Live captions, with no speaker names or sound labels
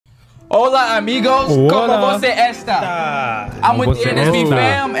Hola amigos, como você está? I'm with the NSB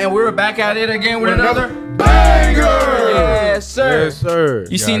fam, and we're back at it again with another banger! Yes, sir. Yes, sir.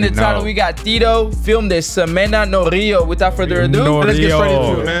 You seen the title? We got Teto, Fim de Semana no Rio. Without further ado, let's get straight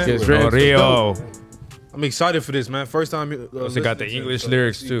into it, man. Get straight into Rio. I'm excited for this, man. First time. Also got the English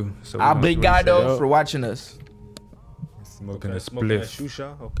lyrics too. So Obrigado for watching us. Smoking a Smoking that spliff.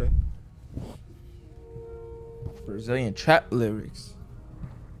 shusha, okay. Brazilian trap lyrics.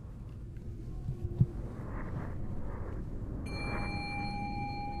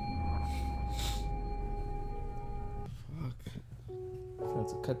 I have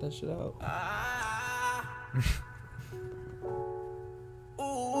to cut that shit out.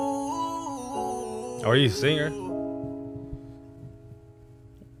 Are you a singer?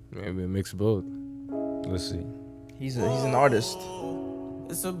 Maybe a mix of both. Let's see. He's an artist.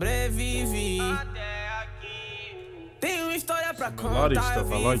 Eu sobrevivi. Tenho história pra contar, eu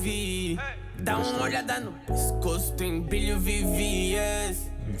vivi. Dá uma olhada no pescoço, tem brilho, vivi,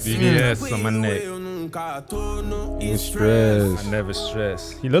 yes. VVS on my neck. Eu nunca tô no I never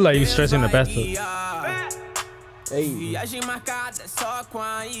stress. He look like he's stressing in the bathtub. Hey. Viagem marcada só com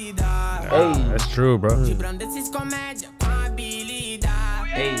a ida. Hey. That's true, bro. Vibrando esses comédia com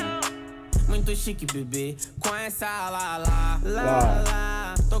habilidade. Hey. Muito chique, bebê, com essa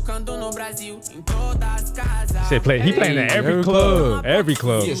lá. Tocando no Brasil, em todas as casas. He playing at every club. Every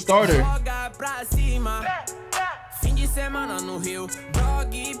club. He a starter. Joga pra cima. Fim de semana no Rio,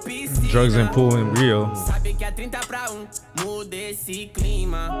 dog e piscina. Drugs and pool in Rio. Sabe que é 30 pra 1, muda esse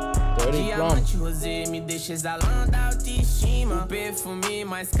clima. Diamante rosé me deixa exalando a autoestima. O perfume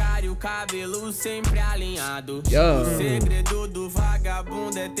mais caro e o cabelo sempre alinhado. Yo. O segredo do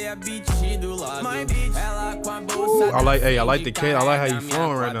vagabundo é ter a beat do lado. Ela com a bolsa. I like the cat. I like how you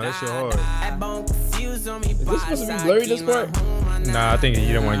flowing right now. That shit hard. É bom que se usam me Is this supposed to be blurry, this part? Nah, I think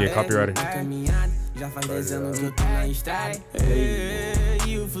you don't want to get copyrighted. Já faz 10 anos que eu tô na estrada.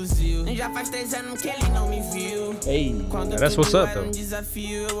 E o fuzil. Já faz 3 anos que ele não me viu. Hey. Quando That's what's up, though.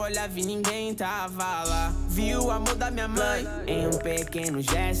 Desafio, eu olhava e ninguém tava lá. Viu o amor da minha mãe em um pequeno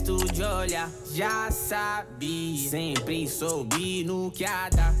gesto de olhar. Já sabia, sempre soube no que há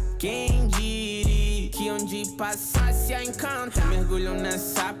dar. Quem diria que onde passasse a encanta. Mergulho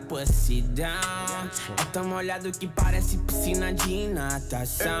nessa possidão. É tão molhado que parece piscina de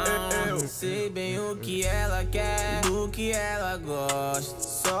natação. Sei bem o que ela quer, do que ela gosta.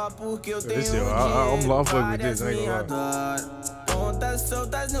 Só porque eu tenho I'm fucking with this, I ain't me gonna lie. adora. Pontas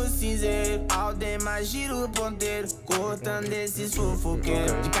soltas no cinzeiro, Aldemar gira o ponteiro, cortando esses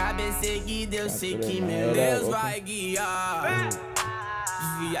fofoqueiros. De cabeça erguida eu sei que meu Deus vai guiar.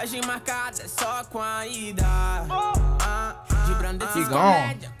 Viagem marcada só com a ida. Vibrando esses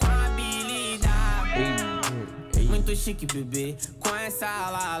comédia com habilidade. Muito chique, bebê, com essa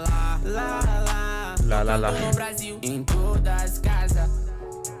lá. No Brasil, em todas as casas.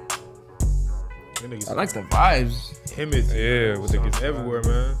 I like the vibes. Yeah, with the kids everywhere,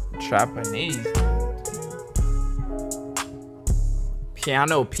 man. Japanese.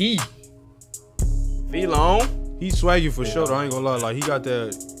 Piano P. Filon. He swaggy for sure, though. I ain't gonna lie. Like, he got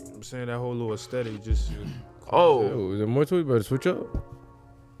that, I'm saying, that whole little aesthetic. Just. Oh. Is there more to it? Better switch up.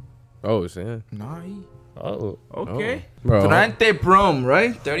 Oh, it's in. Nah, he. Oh. Okay. Bro. Durante prom,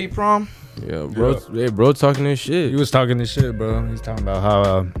 right? 30 prom. Yeah, bro. Yeah, bro talking this shit. He was talking this shit, bro. He's talking about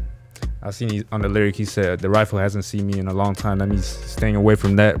how I seen on the lyric he said the rifle hasn't seen me in a long time. That means staying away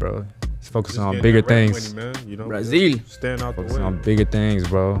from that, bro. He's focusing on bigger things. Money, man. You know, Brazil. Stand out the Focusing way. on bigger things,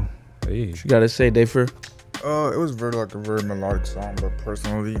 bro. Hey. You gotta say, Dafer. It was very a very melodic song, but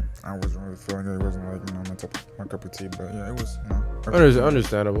personally, I wasn't really feeling it. It wasn't like, you know, my cup of tea. But yeah, it was, you know,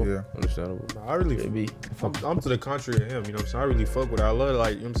 Understandable. Yeah. Understandable. Nah, I really, I'm to the contrary of him, you know what I'm saying? I really fuck with it. I love,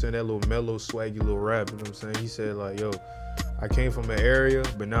 like, you know what I'm saying, that little mellow, swaggy little rap, you know what I'm saying? He said, like, yo, I came from an area,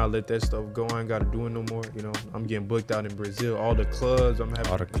 but now I let that stuff go. I ain't got to do it no more, you know? I'm getting booked out in Brazil. All the clubs, I'm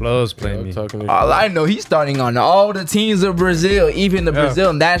having... All the clubs playing me. Talking this All I know, he's starting on all the teams of Brazil, even the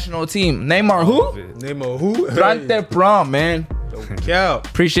Brazil national team. Neymar who? Name of who? Durante prom, man. Cap.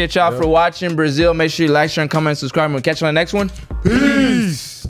 Appreciate y'all for watching Brazil. Make sure you like, share, and comment, and subscribe. We'll catch you on the next one. Peace.